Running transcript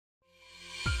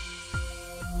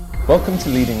Welcome to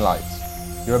Leading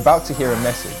Lights. You're about to hear a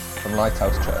message from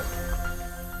Lighthouse Church.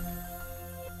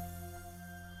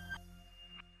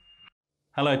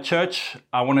 Hello, church.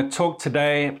 I want to talk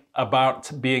today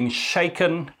about being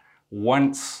shaken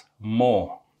once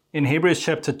more. In Hebrews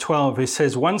chapter 12, he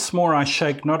says, "Once more I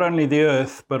shake not only the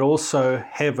earth, but also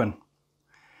heaven."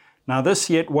 Now this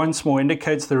yet once more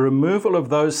indicates the removal of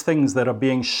those things that are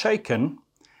being shaken,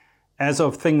 as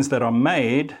of things that are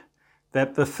made,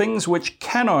 that the things which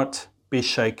cannot be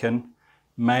shaken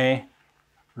may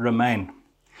remain.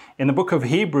 In the book of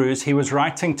Hebrews, he was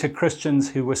writing to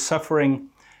Christians who were suffering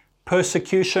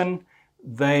persecution.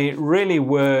 They really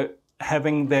were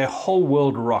having their whole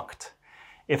world rocked.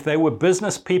 If they were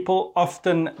business people,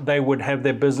 often they would have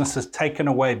their businesses taken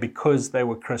away because they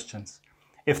were Christians.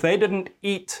 If they didn't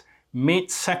eat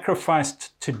meat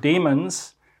sacrificed to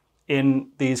demons in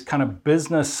these kind of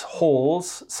business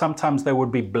halls, sometimes they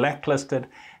would be blacklisted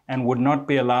and would not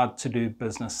be allowed to do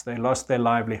business. They lost their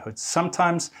livelihoods.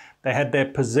 Sometimes they had their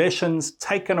possessions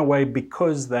taken away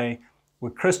because they were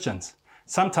Christians.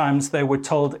 Sometimes they were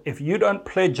told, if you don't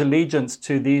pledge allegiance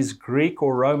to these Greek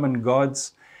or Roman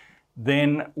gods,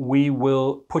 then we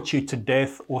will put you to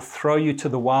death or throw you to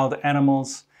the wild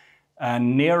animals.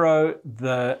 Nero,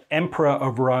 the emperor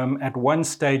of Rome, at one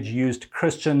stage used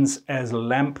Christians as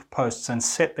lamp posts and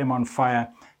set them on fire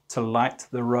to light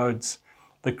the roads.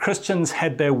 The Christians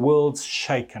had their worlds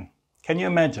shaken. Can you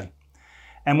imagine?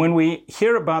 And when we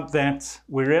hear about that,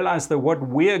 we realize that what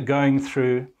we're going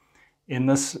through in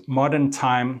this modern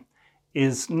time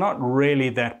is not really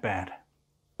that bad.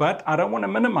 But I don't want to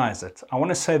minimize it. I want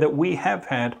to say that we have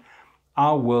had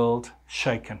our world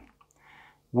shaken.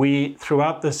 We,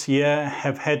 throughout this year,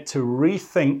 have had to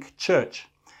rethink church.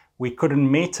 We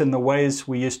couldn't meet in the ways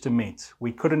we used to meet.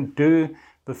 We couldn't do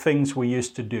the things we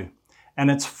used to do. And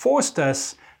it's forced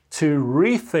us to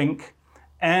rethink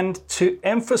and to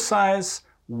emphasize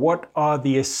what are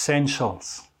the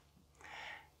essentials.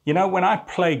 You know, when I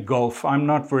play golf, I'm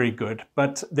not very good,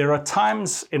 but there are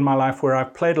times in my life where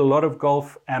I've played a lot of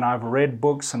golf and I've read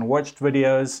books and watched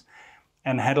videos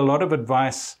and had a lot of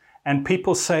advice. And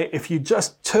people say, if you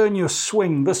just turn your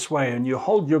swing this way and you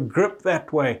hold your grip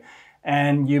that way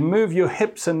and you move your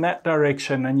hips in that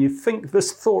direction and you think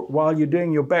this thought while you're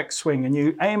doing your backswing and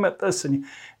you aim at this and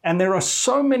there are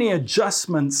so many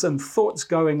adjustments and thoughts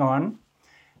going on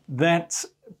that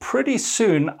pretty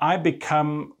soon I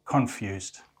become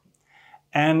confused.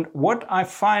 And what I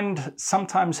find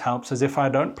sometimes helps is if I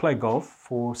don't play golf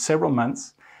for several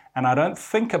months and I don't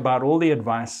think about all the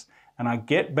advice, and I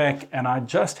get back and I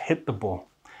just hit the ball,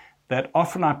 that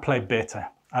often I play better.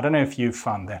 I don't know if you've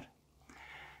found that.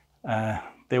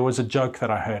 There was a joke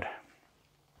that I heard.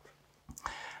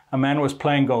 A man was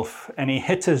playing golf and he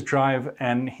hit his drive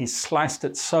and he sliced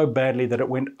it so badly that it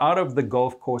went out of the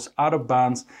golf course, out of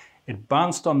bounds. It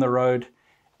bounced on the road.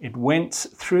 It went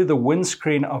through the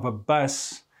windscreen of a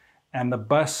bus and the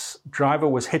bus driver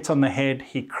was hit on the head.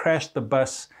 He crashed the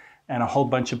bus and a whole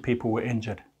bunch of people were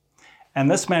injured. And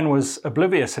this man was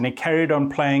oblivious and he carried on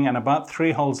playing, and about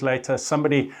 3 holes later,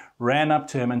 somebody ran up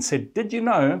to him and said, "Did you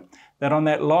know that on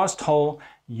that last hole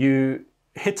you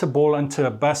hit a ball into a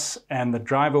bus and the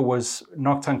driver was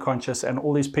knocked unconscious and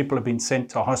all these people have been sent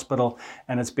to hospital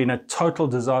and it's been a total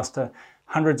disaster,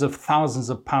 hundreds of thousands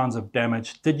of pounds of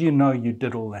damage. Did you know you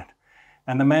did all that?"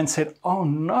 And the man said, "Oh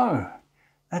no,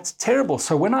 that's terrible.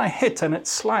 So when I hit and it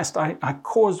sliced, I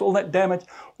caused all that damage,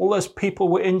 all those people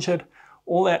were injured,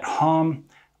 all that harm.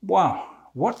 Wow,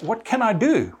 what can I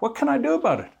do? What can I do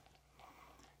about it?"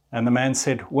 And the man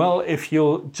said, "Well, if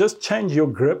you'll just change your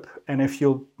grip and if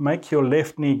you'll make your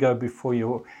left knee go before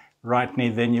your right knee,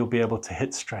 then you'll be able to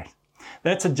hit straight."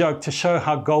 That's a joke to show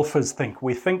how golfers think.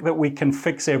 We think that we can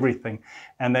fix everything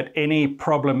and that any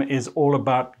problem is all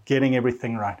about getting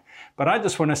everything right. But I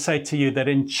just want to say to you that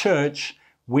in church,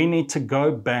 we need to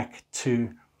go back to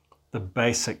the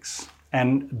basics.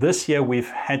 And this year we've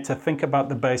had to think about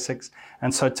the basics.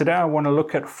 And so today I want to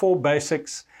look at 4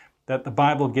 basics that the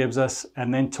Bible gives us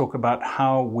and then talk about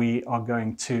how we are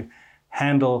going to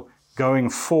handle going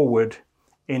forward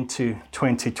into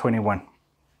 2021.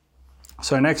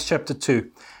 So in Acts chapter 2,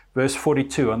 verse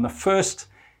 42, on the first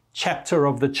chapter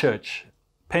of the church,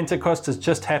 Pentecost has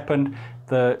just happened.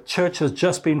 The church has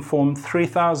just been formed.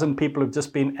 3,000 people have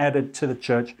just been added to the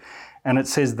church. And it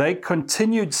says they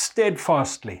continued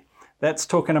steadfastly. That's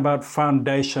talking about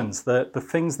foundations, the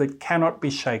things that cannot be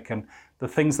shaken, the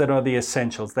things that are the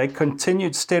essentials. They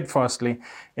continued steadfastly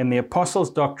in the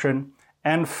apostles' doctrine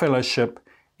and fellowship,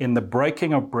 in the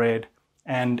breaking of bread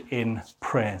and in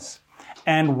prayers.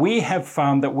 And we have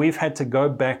found that we've had to go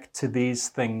back to these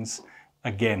things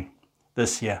again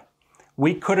this year.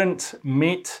 We couldn't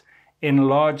meet in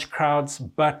large crowds,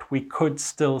 but we could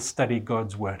still study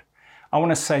God's Word. I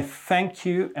want to say thank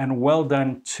you and well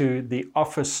done to the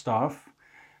office staff,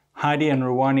 Heidi and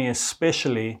Ruwani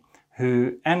especially,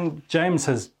 and James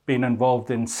has been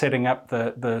involved in setting up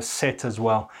the set as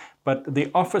well. But the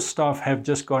office staff have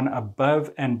just gone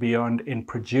above and beyond in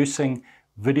producing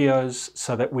videos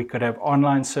so that we could have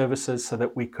online services, so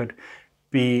that we could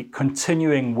be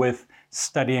continuing with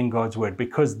studying God's Word,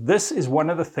 because this is one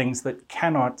of the things that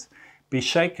cannot be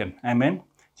shaken. Amen.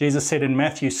 Jesus said in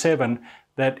Matthew 7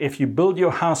 that if you build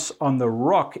your house on the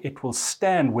rock, it will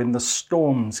stand when the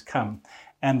storms come.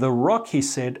 And the rock, he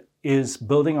said, is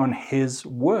building on His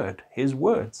Word, His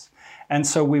words. And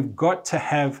so we've got to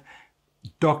have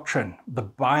doctrine, the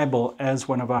Bible, as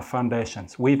one of our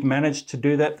foundations. We've managed to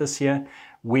do that this year.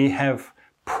 We have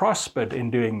prospered in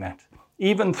doing that.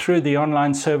 Even through the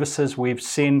online services, we've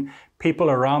seen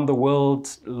people around the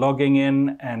world logging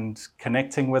in and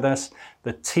connecting with us.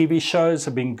 The TV shows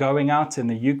have been going out in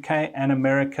the UK and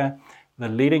America. The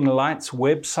Leading Lights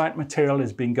website material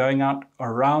has been going out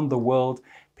around the world.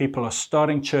 People are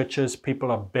starting churches.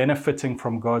 People are benefiting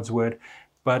from God's Word.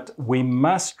 But we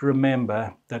must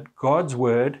remember that God's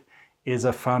Word is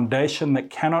a foundation that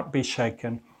cannot be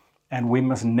shaken, and we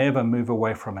must never move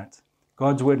away from it.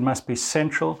 God's Word must be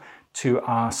central to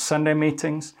our Sunday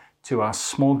meetings, to our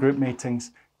small group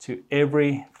meetings, to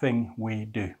everything we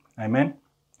do. Amen?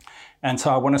 And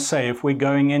so I want to say, if we're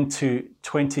going into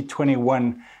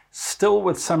 2021 still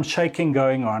with some shaking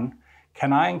going on,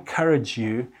 can I encourage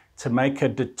you to make a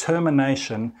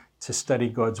determination to study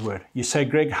God's Word? You say,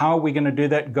 Greg, how are we going to do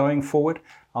that going forward?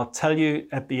 I'll tell you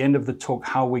at the end of the talk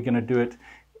how we're going to do it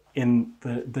in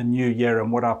the new year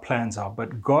and what our plans are.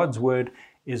 But God's Word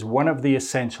is one of the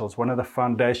essentials, one of the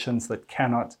foundations that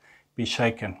cannot be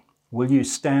shaken. Will you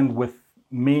stand with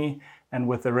me and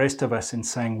with the rest of us in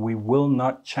saying we will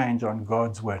not change on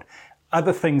God's Word?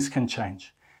 Other things can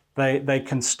change. They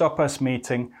can stop us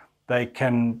meeting. They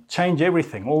can change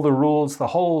everything. All the rules, the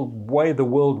whole way the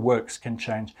world works can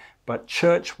change. But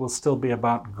church will still be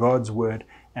about God's Word,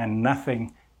 and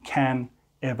nothing can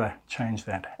ever change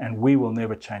that. And we will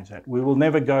never change that. We will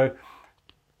never go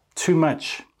too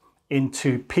much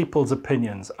into people's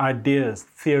opinions, ideas,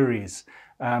 theories,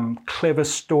 clever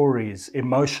stories,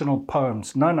 emotional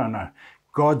poems. No.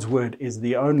 God's Word is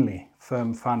the only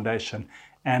firm foundation.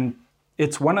 And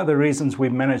it's one of the reasons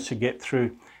we've managed to get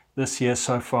through this year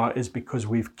so far, is because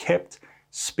we've kept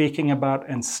speaking about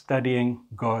and studying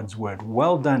God's Word.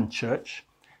 Well done, church,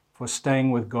 for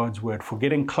staying with God's Word, for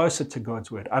getting closer to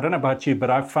God's Word. I don't know about you, but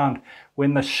I've found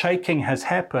when the shaking has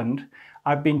happened,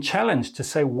 I've been challenged to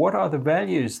say, what are the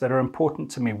values that are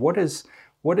important to me? What is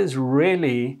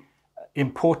really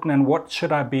important, and what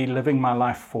should I be living my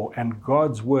life for? And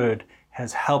God's Word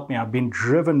has helped me. I've been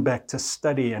driven back to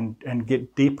study and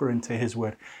get deeper into His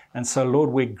Word. And so,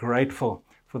 Lord, we're grateful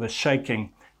for the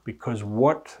shaking, because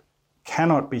what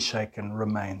cannot be shaken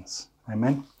remains.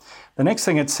 Amen. The next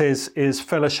thing it says is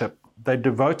fellowship. They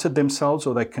devoted themselves,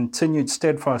 or they continued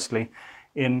steadfastly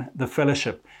in the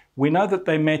fellowship. We know that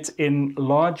they met in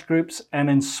large groups and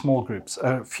in small groups.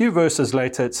 A few verses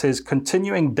later, it says,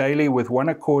 continuing daily with one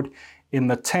accord in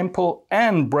the temple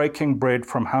and breaking bread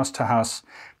from house to house.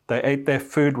 They ate their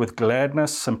food with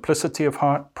gladness, simplicity of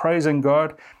heart, praising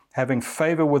God, having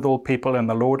favor with all people, and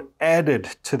the Lord added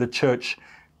to the church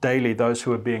daily those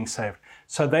who were being saved.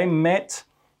 So they met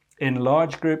in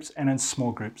large groups and in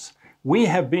small groups. We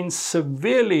have been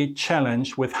severely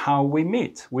challenged with how we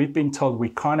meet. We've been told we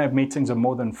can't have meetings of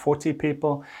more than 40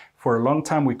 people. For a long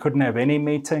time, we couldn't have any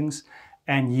meetings.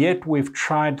 And yet we've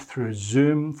tried through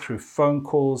Zoom, through phone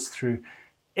calls, through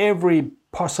every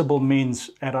possible means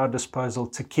at our disposal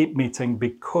to keep meeting,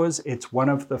 because it's one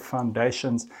of the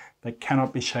foundations that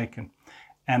cannot be shaken.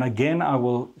 And again, I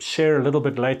will share a little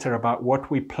bit later about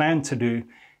what we plan to do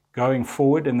going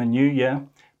forward in the new year.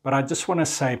 But I just want to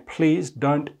say, please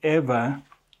don't ever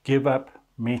give up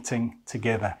meeting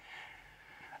together.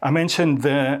 I mentioned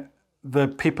the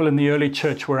people in the early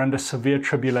church were under severe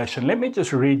tribulation. Let me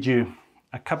just read you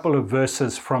a couple of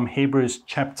verses from Hebrews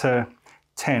chapter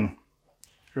 10.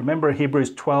 Remember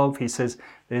Hebrews 12, he says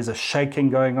there's a shaking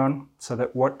going on so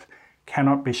that what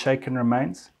cannot be shaken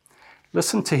remains.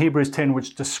 Listen to Hebrews 10,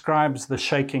 which describes the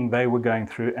shaking they were going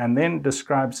through, and then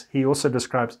he also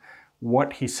describes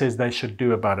what he says they should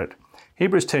do about it.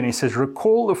 Hebrews 10, he says,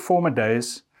 recall the former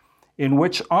days in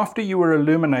which after you were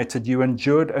illuminated, you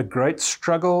endured a great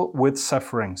struggle with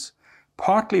sufferings,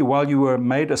 partly while you were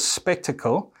made a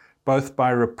spectacle, both by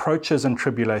reproaches and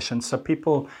tribulations. So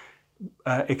people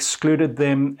excluded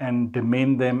them and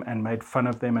demeaned them and made fun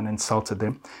of them and insulted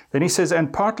them. Then he says,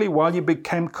 and partly while you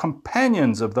became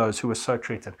companions of those who were so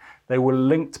treated. They were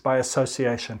linked by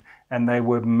association and they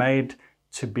were made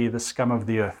to be the scum of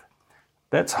the earth.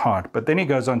 That's hard. But then he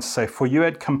goes on to say, for you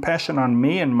had compassion on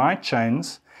me and my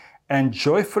chains and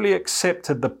joyfully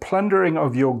accepted the plundering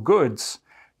of your goods,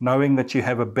 knowing that you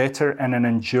have a better and an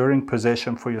enduring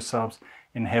possession for yourselves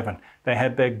in heaven. They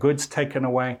had their goods taken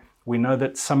away. We know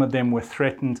that some of them were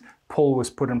threatened. Paul was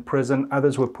put in prison.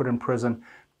 Others were put in prison.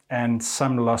 And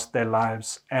some lost their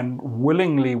lives and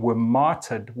willingly were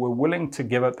martyred, were willing to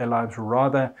give up their lives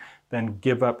rather than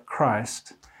give up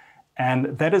Christ.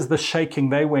 And that is the shaking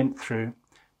they went through.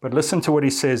 But listen to what he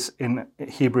says in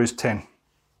Hebrews 10,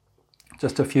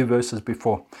 just a few verses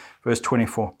before, verse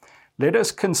 24. Let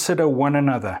us consider one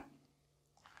another.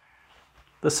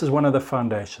 This is one of the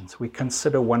foundations. We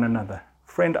consider one another.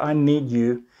 Friend, I need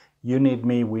you. You need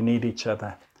me. We need each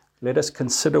other. Let us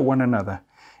consider one another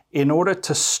in order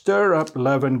to stir up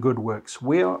love and good works.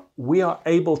 We are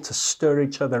able to stir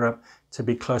each other up to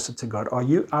be closer to God. Are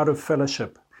you out of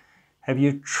fellowship? Have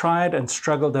you tried and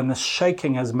struggled and the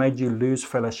shaking has made you lose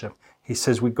fellowship? He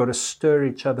says we've got to stir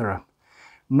each other up.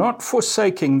 Not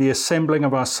forsaking the assembling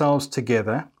of ourselves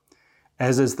together,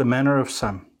 as is the manner of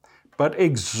some, but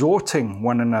exhorting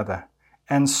one another,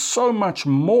 and so much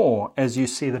more as you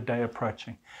see the day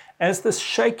approaching. As this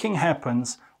shaking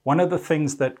happens, one of the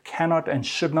things that cannot and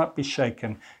should not be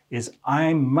shaken is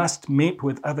I must meet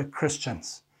with other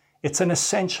Christians. It's an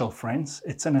essential, friends.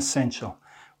 It's an essential.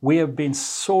 We have been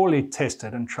sorely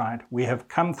tested and tried. We have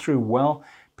come through well.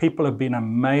 People have been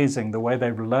amazing, the way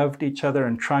they've loved each other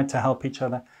and tried to help each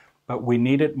other. But we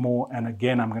need it more. And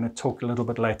again, I'm going to talk a little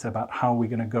bit later about how we're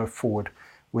going to go forward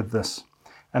with this.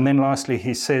 And then lastly,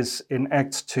 he says in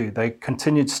Acts 2, they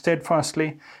continued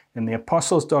steadfastly in the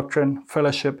apostles' doctrine,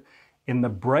 fellowship, in the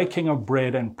breaking of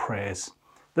bread and prayers.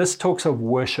 This talks of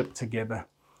worship together.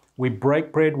 We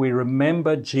break bread, we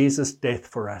remember Jesus' death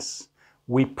for us.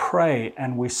 We pray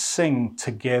and we sing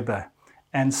together,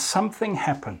 and something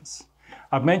happens.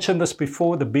 I've mentioned this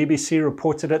before. The BBC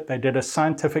reported it. They did a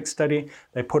scientific study.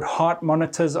 They put heart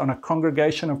monitors on a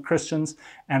congregation of Christians,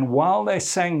 and while they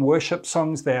sang worship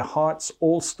songs, their hearts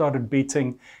all started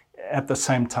beating at the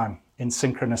same time in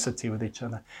synchronicity with each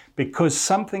other. Because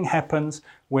something happens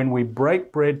when we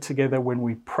break bread together, when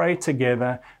we pray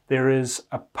together, there is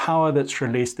a power that's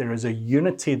released. There is a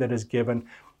unity that is given.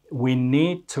 We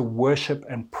need to worship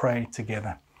and pray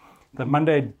together. The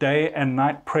Monday day and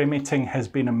night prayer meeting has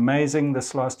been amazing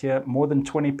this last year. More than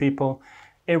 20 people.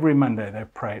 Every Monday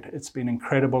they've prayed. It's been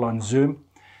incredible on Zoom.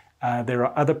 There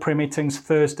are other prayer meetings,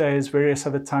 Thursdays, various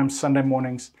other times, Sunday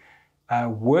mornings.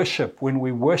 Worship, when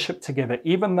we worship together,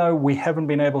 even though we haven't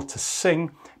been able to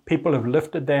sing, people have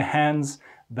lifted their hands.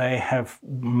 They have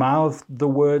mouthed the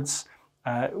words.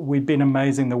 We've been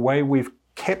amazing the way we've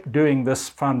kept doing this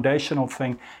foundational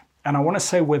thing. And I want to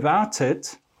say without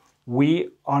it, we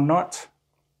are not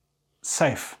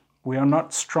safe. We are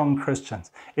not strong Christians.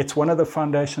 It's one of the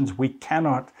foundations we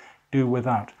cannot do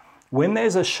without. When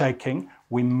there's a shaking,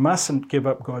 we mustn't give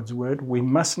up God's word. We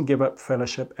mustn't give up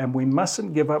fellowship, and we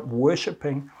mustn't give up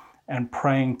worshiping and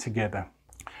praying together.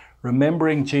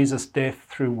 Remembering Jesus' death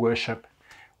through worship.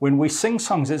 When we sing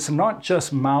songs, it's not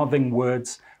just mouthing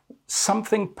words.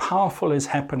 Something powerful is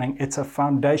happening. It's a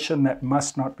foundation that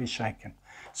must not be shaken.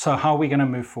 So how are we going to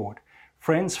move forward?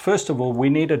 Friends, first of all, we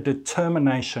need a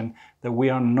determination that we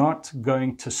are not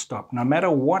going to stop. No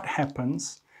matter what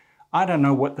happens, I don't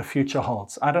know what the future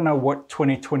holds. I don't know what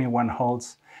 2021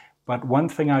 holds. But one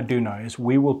thing I do know is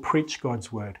we will preach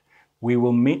God's word. We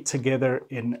will meet together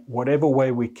in whatever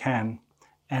way we can,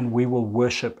 and we will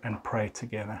worship and pray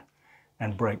together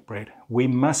and break bread. We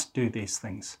must do these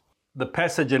things. The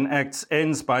passage in Acts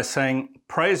ends by saying,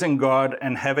 praising God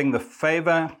and having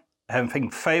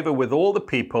favor with all the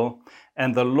people,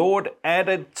 and the Lord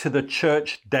added to the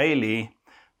church daily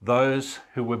those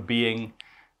who were being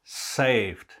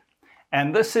saved.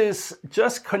 And this is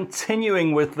just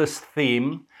continuing with this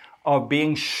theme of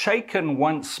being shaken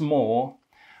once more,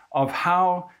 of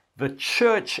how the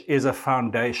church is a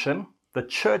foundation, the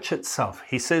church itself.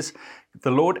 He says,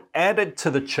 the Lord added to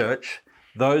the church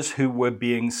those who were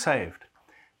being saved.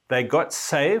 They got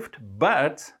saved,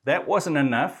 but that wasn't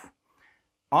enough.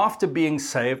 After being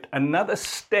saved, another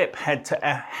step had to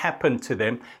happen to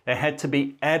them. They had to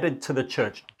be added to the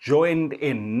church, joined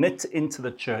in, knit into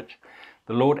the church.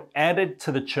 The Lord added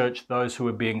to the church those who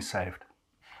were being saved.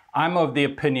 I'm of the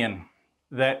opinion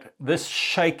that this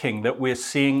shaking that we're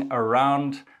seeing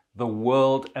around the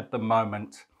world at the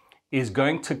moment is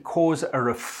going to cause a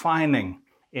refining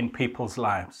in people's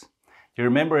lives. You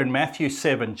remember in Matthew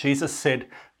 7, Jesus said,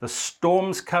 the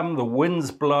storms come, the winds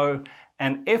blow,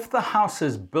 and if the house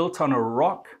is built on a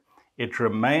rock, it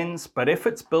remains, but if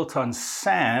it's built on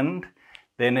sand,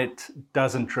 then it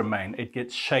doesn't remain. It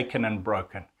gets shaken and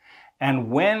broken.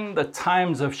 And when the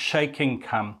times of shaking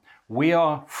come, we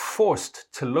are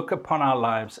forced to look upon our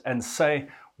lives and say,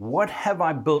 what have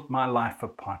I built my life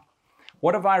upon?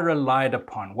 What have I relied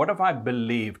upon? What have I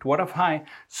believed? What have I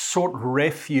sought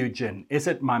refuge in? Is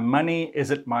it my money? Is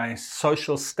it my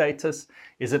social status?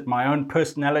 Is it my own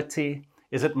personality?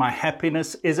 Is it my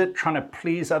happiness? Is it trying to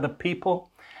please other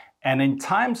people? And in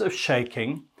times of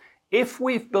shaking, if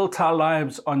we've built our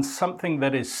lives on something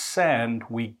that is sand,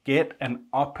 we get an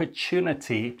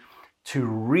opportunity to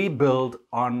rebuild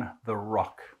on the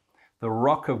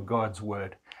rock of God's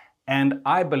word. And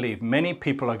I believe many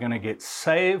people are going to get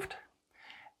saved,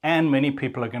 and many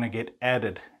people are going to get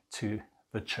added to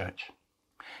the church.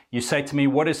 You say to me,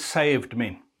 what does saved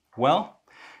mean? Well,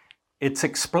 it's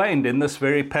explained in this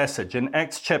very passage in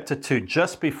Acts chapter 2,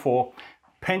 just before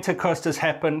Pentecost has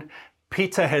happened.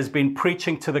 Peter has been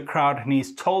preaching to the crowd, and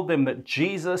he's told them that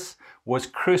Jesus was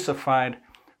crucified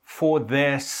for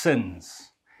their sins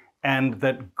and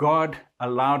that God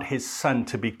allowed his son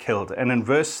to be killed. And in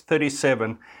verse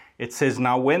 37, it says,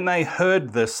 now when they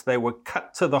heard this, they were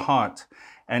cut to the heart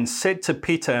and said to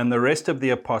Peter and the rest of the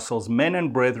apostles, men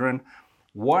and brethren,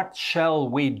 what shall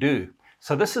we do?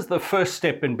 So this is the first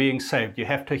step in being saved. You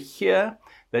have to hear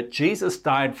that Jesus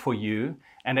died for you,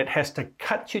 and it has to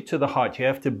cut you to the heart. You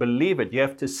have to believe it. You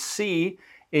have to see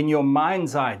in your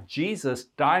mind's eye Jesus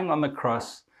dying on the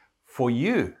cross for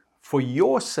you, for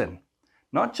your sin,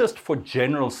 not just for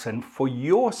general sin, for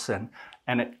your sin,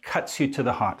 and it cuts you to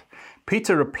the heart.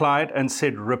 Peter replied and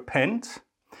said, repent,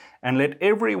 and let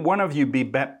every one of you be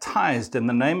baptized in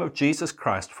the name of Jesus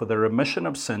Christ for the remission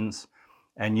of sins,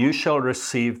 and you shall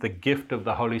receive the gift of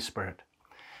the Holy Spirit.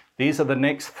 These are the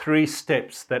next 3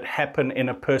 steps that happen in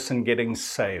a person getting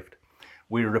saved.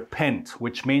 We repent,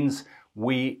 which means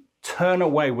we turn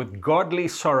away with godly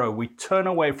sorrow. We turn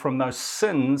away from those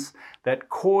sins that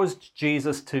caused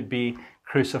Jesus to be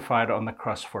crucified on the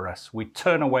cross for us. We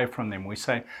turn away from them. We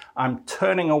say, I'm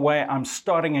turning away. I'm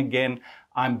starting again.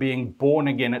 I'm being born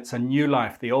again. It's a new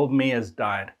life. The old me has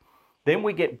died. Then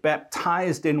we get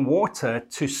baptized in water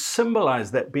to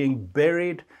symbolize that being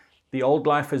buried. The old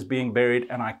life is being buried,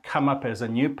 and I come up as a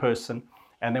new person.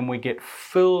 And then we get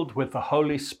filled with the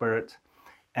Holy Spirit.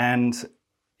 And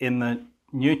in the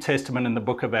New Testament, in the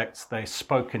book of Acts, they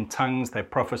spoke in tongues, they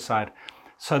prophesied.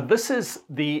 So this is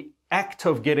the act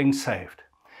of getting saved.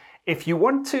 If you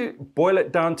want to boil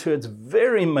it down to its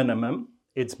very minimum,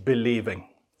 it's believing.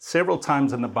 Several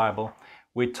times in the Bible,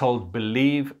 we're told,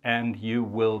 believe and you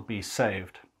will be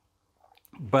saved.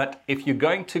 But if you're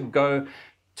going to go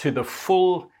to the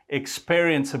full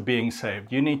experience of being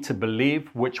saved, you need to believe,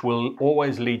 which will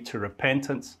always lead to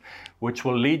repentance, which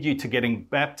will lead you to getting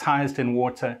baptized in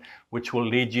water, which will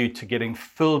lead you to getting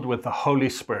filled with the Holy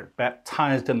Spirit,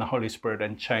 baptized in the Holy Spirit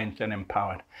and changed and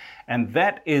empowered. And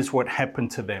that is what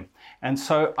happened to them. And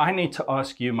so I need to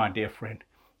ask you, my dear friend,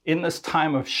 in this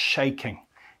time of shaking,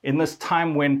 in this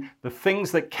time when the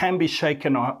things that can be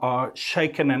shaken are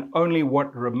shaken and only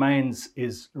what remains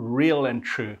is real and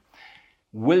true,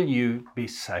 will you be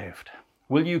saved?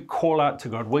 Will you call out to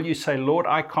God? Will you say, Lord,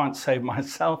 I can't save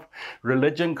myself.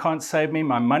 Religion can't save me.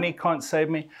 My money can't save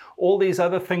me. All these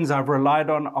other things I've relied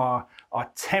on are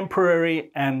temporary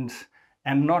and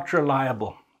not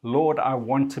reliable. Lord, I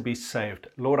want to be saved.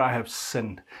 Lord, I have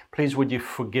sinned. Please, would you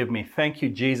forgive me? Thank you,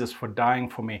 Jesus, for dying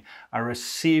for me. I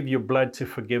receive your blood to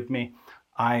forgive me.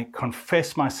 I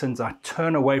confess my sins. I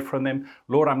turn away from them.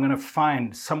 Lord, I'm going to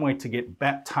find some way to get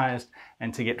baptized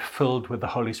and to get filled with the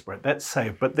Holy Spirit. That's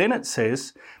saved. But then it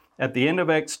says at the end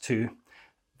of Acts 2,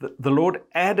 the Lord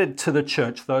added to the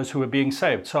church those who were being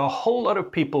saved. So a whole lot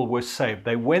of people were saved.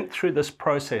 They went through this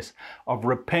process of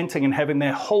repenting and having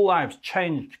their whole lives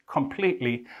changed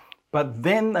completely, but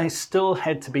then they still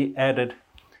had to be added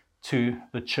to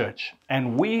the church.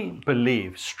 And we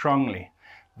believe strongly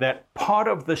that part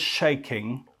of the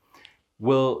shaking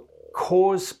will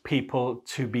cause people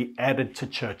to be added to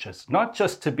churches, not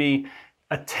just to be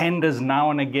attenders now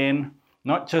and again,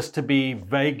 not just to be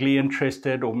vaguely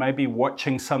interested or maybe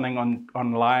watching something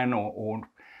online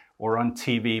or on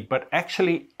TV, but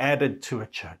actually added to a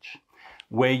church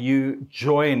where you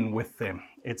join with them.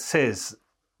 It says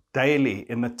daily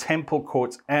in the temple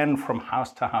courts and from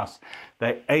house to house,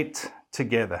 they ate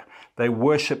together, they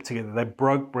worshiped together, they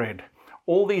broke bread.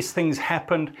 All these things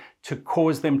happened to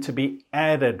cause them to be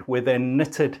added, where they're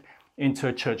knitted into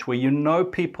a church, where you know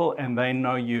people and they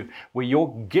know you, where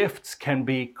your gifts can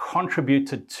be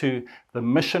contributed to the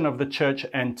mission of the church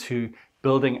and to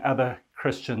building other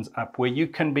Christians up, where you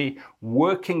can be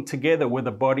working together with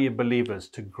a body of believers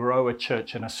to grow a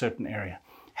church in a certain area.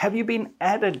 Have you been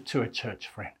added to a church,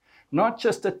 friend? Not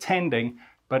just attending,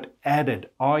 but added.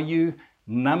 Are you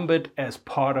numbered as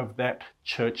part of that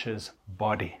church's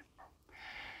body?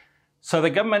 So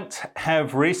the government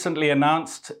have recently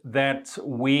announced that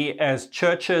we as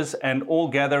churches and all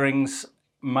gatherings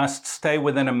must stay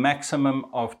within a maximum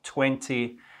of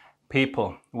 20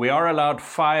 people. We are allowed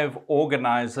 5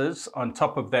 organizers on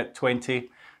top of that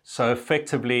 20, so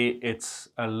effectively it's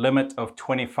a limit of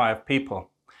 25 people.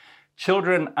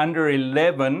 Children under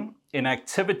 11 in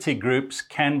activity groups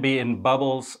can be in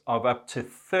bubbles of up to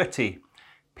 30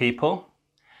 people,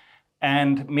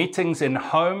 and meetings in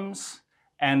homes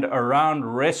and around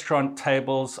restaurant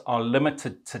tables are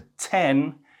limited to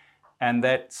 10, and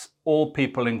that's all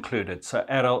people included, so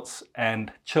adults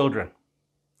and children.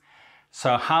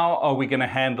 So how are we going to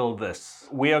handle this?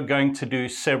 We are going to do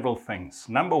several things.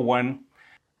 Number one,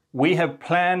 we have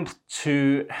planned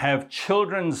to have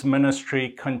children's ministry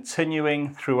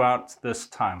continuing throughout this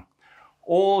time.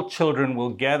 All children will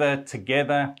gather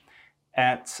together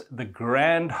at the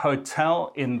Grand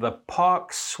Hotel in the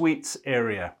Park Suites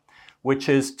area, which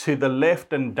is to the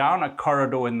left, and down a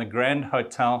corridor in the Grand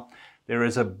Hotel, there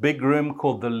is a big room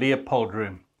called the Leopold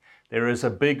Room. There is a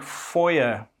big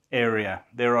foyer area.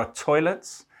 There are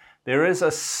toilets. There is a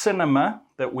cinema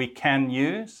that we can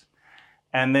use.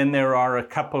 And then there are a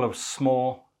couple of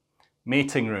small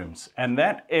meeting rooms. And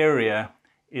that area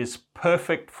is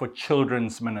perfect for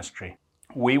children's ministry.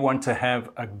 We want to have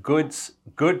a good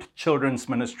children's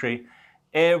ministry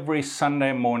every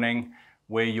Sunday morning,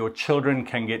 where your children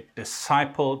can get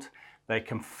discipled, they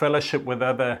can fellowship with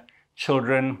other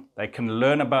children, they can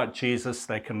learn about Jesus,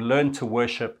 they can learn to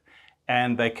worship,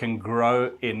 and they can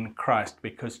grow in Christ,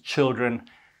 because children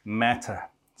matter.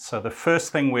 So the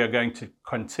first thing we are going to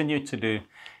continue to do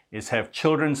is have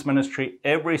children's ministry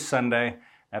every Sunday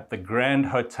at the Grand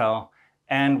Hotel,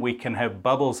 and we can have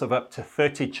bubbles of up to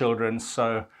 30 children,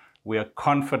 so we are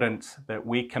confident that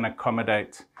we can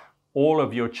accommodate all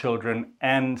of your children,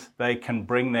 and they can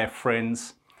bring their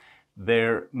friends.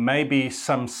 There may be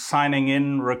some signing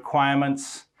in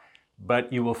requirements,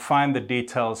 but you will find the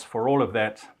details for all of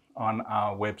that on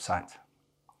our website.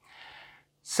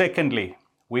 Secondly,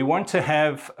 we want to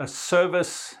have a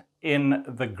service in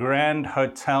the Grand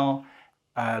Hotel,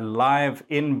 a live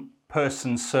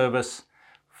in-person service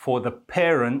for the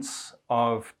parents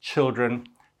of children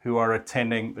who are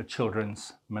attending the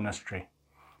children's ministry.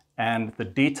 And the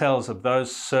details of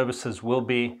those services will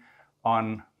be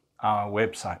on our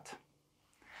website.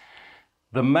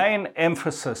 The main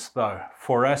emphasis, though,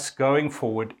 for us going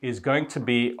forward is going to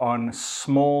be on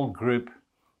small group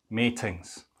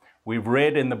meetings. We've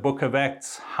read in the book of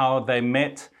Acts how they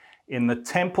met in the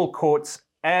temple courts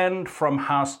and from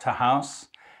house to house.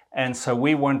 And so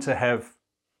we want to have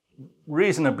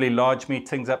reasonably large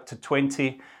meetings, up to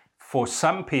 20 for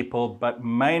some people, but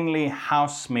mainly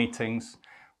house meetings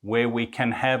where we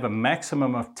can have a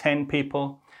maximum of 10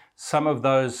 people. Some of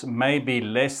those may be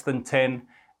less than 10,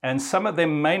 and some of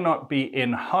them may not be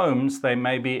in homes, they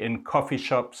may be in coffee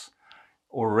shops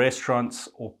or restaurants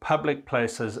or public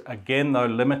places, again though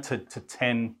limited to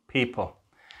 10 people.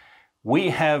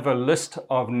 We have a list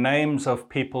of names of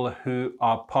people who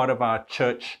are part of our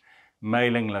church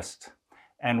mailing list,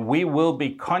 and we will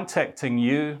be contacting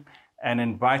you and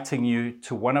inviting you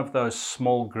to one of those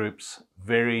small groups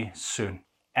very soon.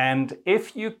 And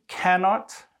if you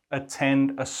cannot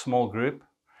attend a small group,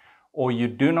 or you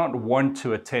do not want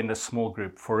to attend a small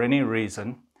group for any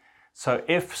reason, so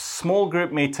if small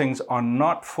group meetings are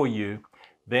not for you,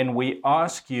 then we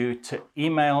ask you to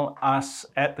email us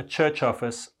at the church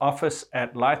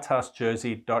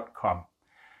office@lighthousejersey.com.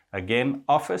 Again,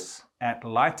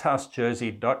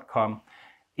 office@lighthousejersey.com.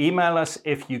 Email us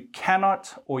if you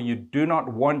cannot or you do not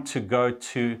want to go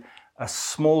to a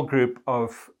small group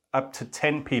of up to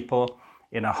 10 people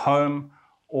in a home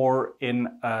or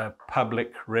in a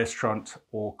public restaurant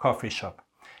or coffee shop.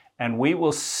 And we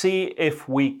will see if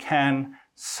we can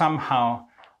somehow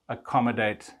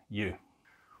accommodate you.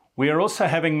 We are also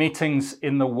having meetings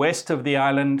in the west of the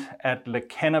island at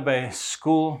Lekenebe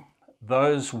School.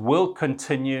 Those will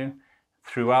continue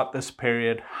throughout this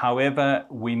period. However,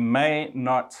 we may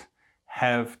not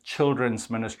have children's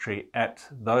ministry at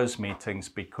those meetings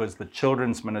because the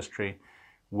children's ministry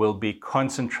will be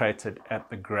concentrated at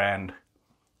the Grand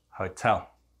Hotel.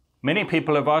 Many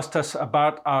people have asked us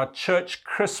about our church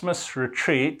Christmas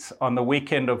retreat on the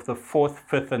weekend of the 4th,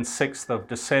 5th, and 6th of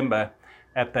December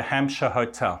at the Hampshire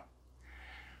Hotel.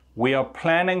 We are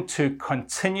planning to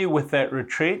continue with that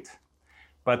retreat,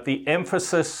 but the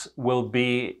emphasis will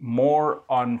be more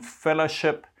on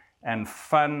fellowship and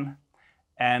fun,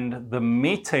 and the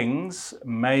meetings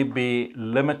may be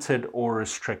limited or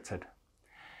restricted.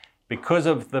 Because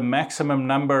of the maximum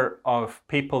number of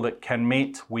people that can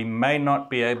meet, we may not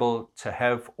be able to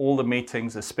have all the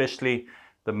meetings, especially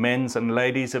the men's and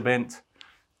ladies event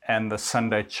and the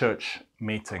Sunday church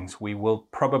meetings. We will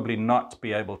probably not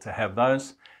be able to have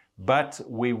those, but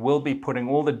we will be putting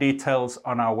all the details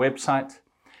on our website.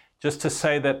 Just to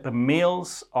say that the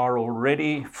meals are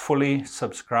already fully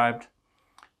subscribed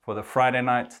for the Friday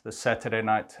night, the Saturday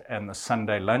night, and the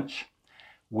Sunday lunch.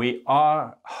 We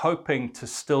are hoping to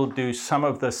still do some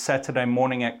of the Saturday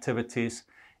morning activities,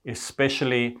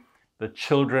 especially the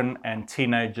children and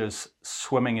teenagers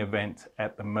swimming event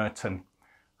at the Merton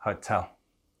Hotel.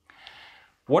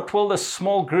 What will the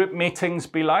small group meetings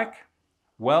be like?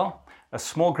 Well, a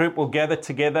small group will gather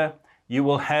together. You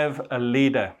will have a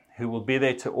leader who will be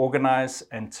there to organize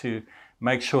and to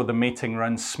make sure the meeting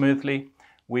runs smoothly.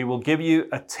 We will give you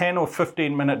a 10 or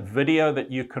 15 minute video that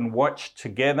you can watch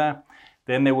together.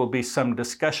 Then there will be some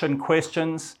discussion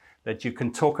questions that you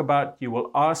can talk about. You will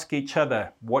ask each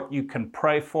other what you can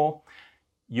pray for.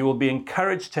 You will be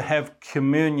encouraged to have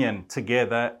communion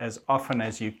together as often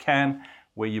as you can,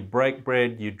 where you break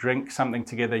bread, you drink something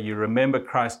together, you remember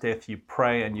Christ's death, you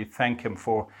pray and you thank Him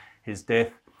for His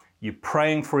death. You're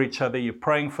praying for each other, you're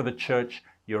praying for the church,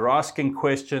 you're asking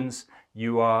questions,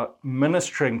 you are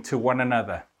ministering to one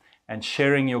another and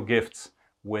sharing your gifts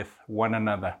with one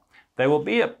another. They will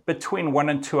be between 1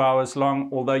 and 2 hours long,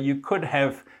 although you could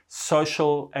have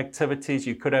social activities,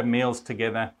 you could have meals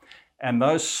together, and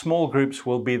those small groups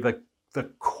will be the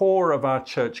core of our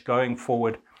church going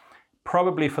forward,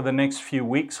 probably for the next few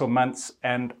weeks or months.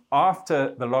 And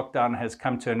after the lockdown has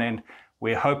come to an end,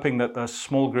 we're hoping that those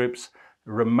small groups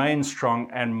remain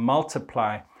strong and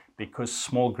multiply, because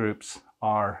small groups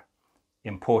are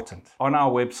important. On our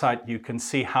website, you can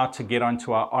see how to get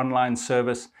onto our online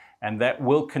service, and that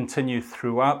will continue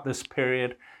throughout this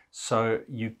period, so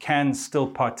you can still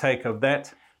partake of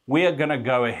that. We are going to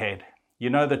go ahead.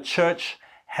 You know, the church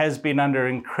has been under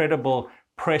incredible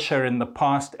pressure in the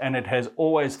past, and it has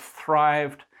always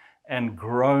thrived and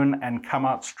grown and come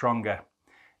out stronger.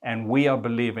 And we are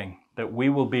believing that we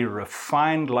will be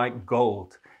refined like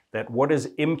gold, that what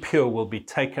is impure will be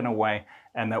taken away,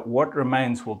 and that what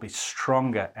remains will be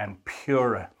stronger and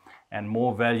purer and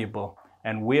more valuable.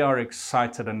 And we are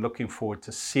excited and looking forward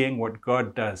to seeing what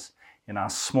God does in our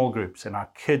small groups, in our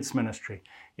kids ministry,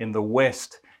 in the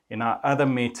West, in our other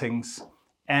meetings,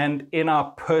 and in our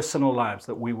personal lives,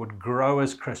 that we would grow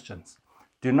as Christians.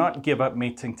 Do not give up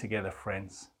meeting together,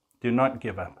 friends. Do not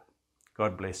give up.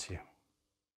 God bless you.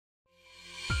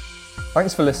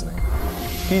 Thanks for listening.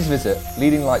 Please visit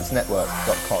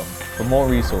leadinglightsnetwork.com for more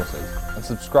resources and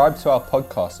subscribe to our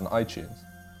podcast on iTunes.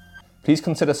 Please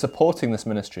consider supporting this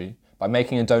ministry by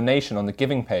making a donation on the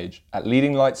giving page at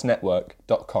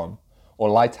leadinglightsnetwork.com or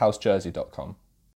lighthousejersey.com.